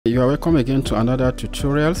You are welcome again to another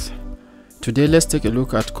tutorials. Today let's take a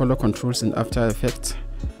look at color controls in After Effects.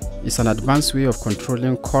 It's an advanced way of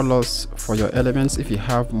controlling colors for your elements if you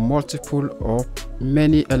have multiple or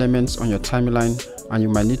many elements on your timeline and you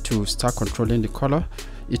might need to start controlling the color.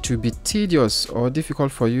 It will be tedious or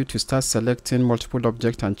difficult for you to start selecting multiple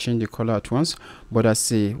objects and change the color at once, but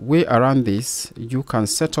as a way around this, you can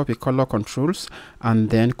set up a color controls and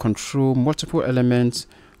then control multiple elements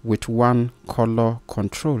with one color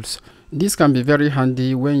controls. This can be very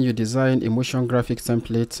handy when you design a motion graphics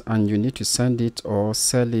template and you need to send it or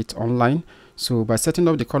sell it online. So by setting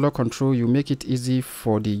up the color control, you make it easy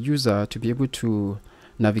for the user to be able to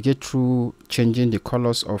navigate through changing the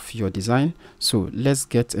colors of your design. So let's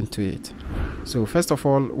get into it. So first of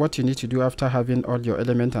all, what you need to do after having all your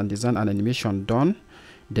element and design and animation done,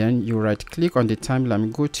 then you right click on the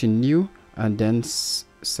timeline, go to new, and then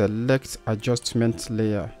select adjustment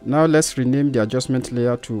layer. Now let's rename the adjustment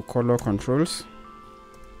layer to color controls.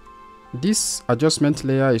 This adjustment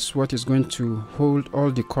layer is what is going to hold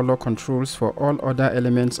all the color controls for all other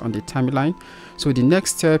elements on the timeline. So the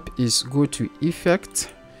next step is go to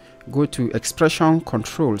effect, go to expression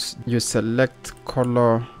controls, you select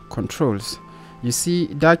color controls. You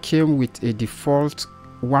see that came with a default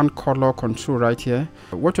one color control right here.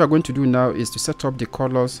 What we are going to do now is to set up the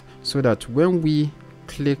colors so that when we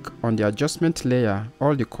click on the adjustment layer,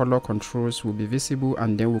 all the color controls will be visible,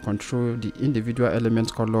 and then we'll control the individual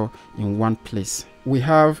element color in one place. We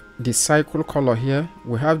have the cycle color here,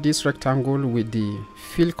 we have this rectangle with the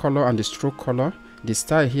fill color and the stroke color. The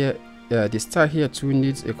star here too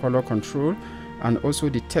needs a color control, and also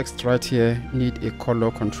the text right here need a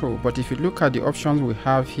color control. But if you look at the options we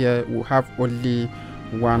have here, we have only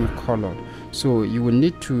one color, so you will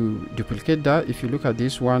need to duplicate that. If you look at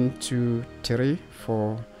this 1 2 3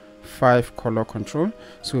 4 5 color control,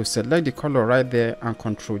 so select the color right there and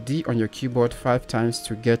Control D on your keyboard 5 times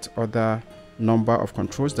to get other number of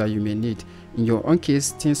controls that you may need. In your own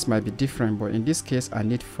case things might be different, but in this case I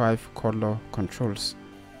need 5 color controls.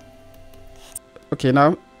 Okay,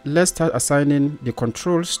 now let's start assigning the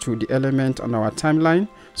controls to the element on our timeline.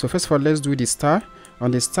 So first of all, let's do the star. On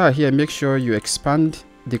the star here, make sure you expand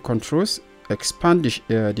the controls, expand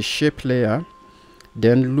the shape layer,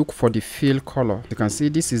 then look for the fill color. You can see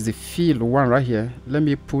this is the fill one right here. Let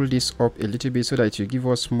me pull this up a little bit so that it will give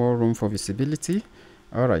us more room for visibility.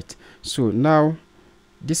 All right, so now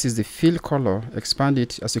this is the fill color. Expand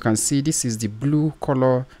it. As you can see, this is the blue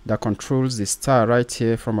color that controls the star right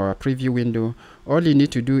here from our preview window. All you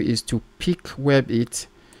need to do is to pick web it.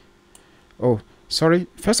 Oh, sorry.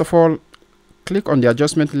 First of all, click on the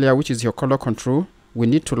adjustment layer, which is your color control. We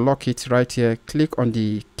need to lock it right here. Click on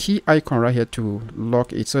the key icon right here to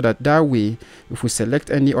lock it, so that way if we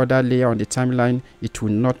select any other layer on the timeline, it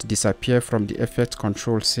will not disappear from the effect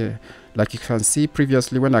controls here. Like you can see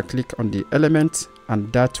previously when I click on the element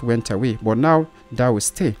and that went away, but now that will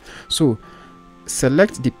stay. So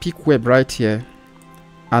select the pick web right here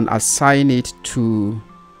and assign it to,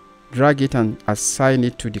 drag it and assign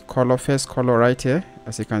it to the color, first color right here,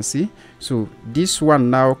 as you can see. So this one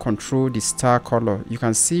now control the star color. You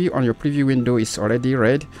can see on your preview window it's already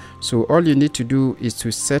red, so all you need to do is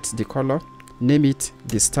to set the color, name it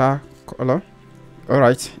the star color. All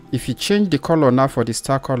right, if you change the color now for the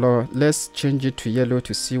star color, let's change it to yellow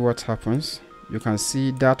to see what happens. You can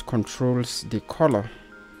see that controls the color.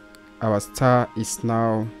 Our star is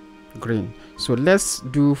now green. So let's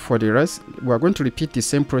do for the rest. We are going to repeat the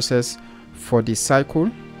same process for the cycle.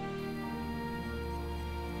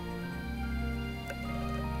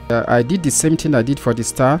 I did the same thing I did for the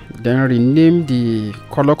star, then rename the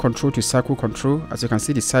color control to cycle control. As you can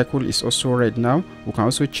see, the cycle is also red now. We can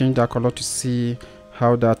also change that color to see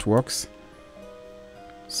how that works.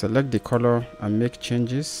 Select the color and make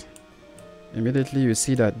changes. Immediately you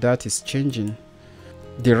see that that is changing.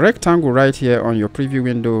 The rectangle right here on your preview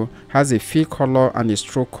window has a fill color and a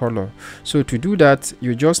stroke color. So to do that,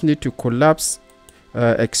 you just need to collapse,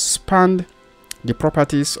 expand the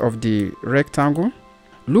properties of the rectangle.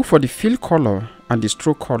 Look for the fill color and the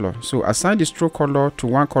stroke color. So assign the stroke color to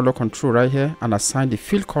one color control right here and assign the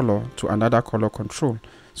fill color to another color control.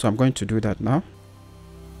 So I'm going to do that now.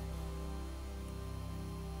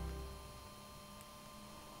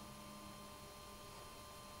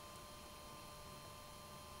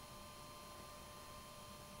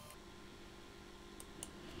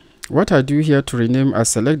 What I do here to rename, I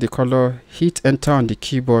select the color, hit enter on the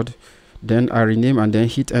keyboard, then I rename and then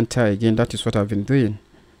hit enter again. That is what I've been doing.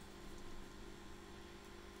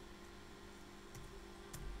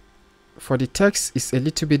 For the text, it's a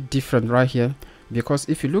little bit different right here, because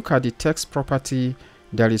if you look at the text property,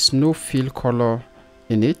 there is no fill color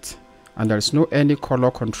in it, and there is no any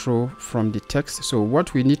color control from the text. So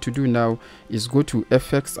what we need to do now is go to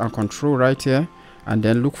effects and control right here, and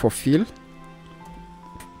then look for fill,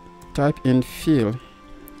 type in fill,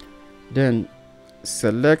 then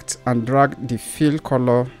select and drag the fill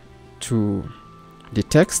color to the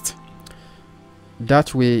text.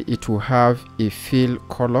 That way it will have a fill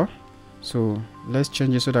color. So let's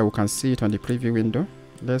change it so that we can see it on the preview window.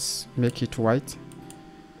 Let's make it white.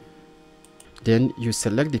 Then you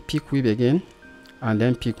select the pick web again, and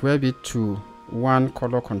then pick web it to 1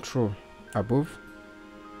 color control above.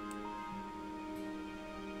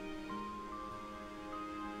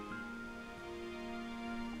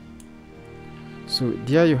 So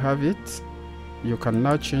there you have it. You can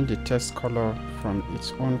now change the text color from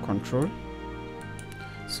its own control.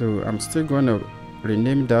 So I'm still going to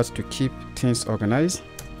rename that to keep things organized.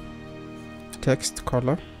 Text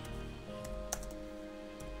color.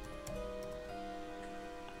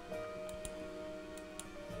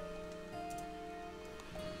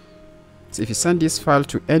 So if you send this file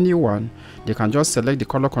to anyone, they can just select the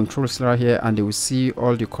color controls right here, and they will see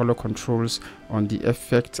all the color controls on the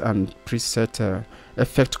effect and preset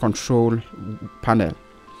effect control panel.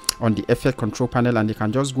 On the effect control panel, and they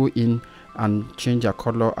can just go in and change their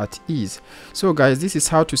color at ease. So guys, this is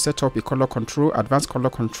how to set up a color control, advanced color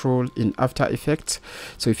control in After Effects.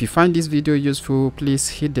 So if you find this video useful, please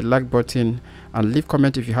hit the like button and leave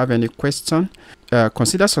comment if you have any question.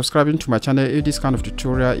 Consider subscribing to my channel if this kind of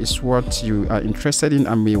tutorial is what you are interested in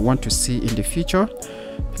and may want to see in the future.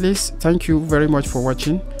 Please, thank you very much for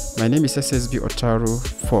watching. My name is SSB Otaru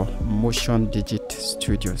for Motion Digit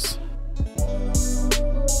Studios.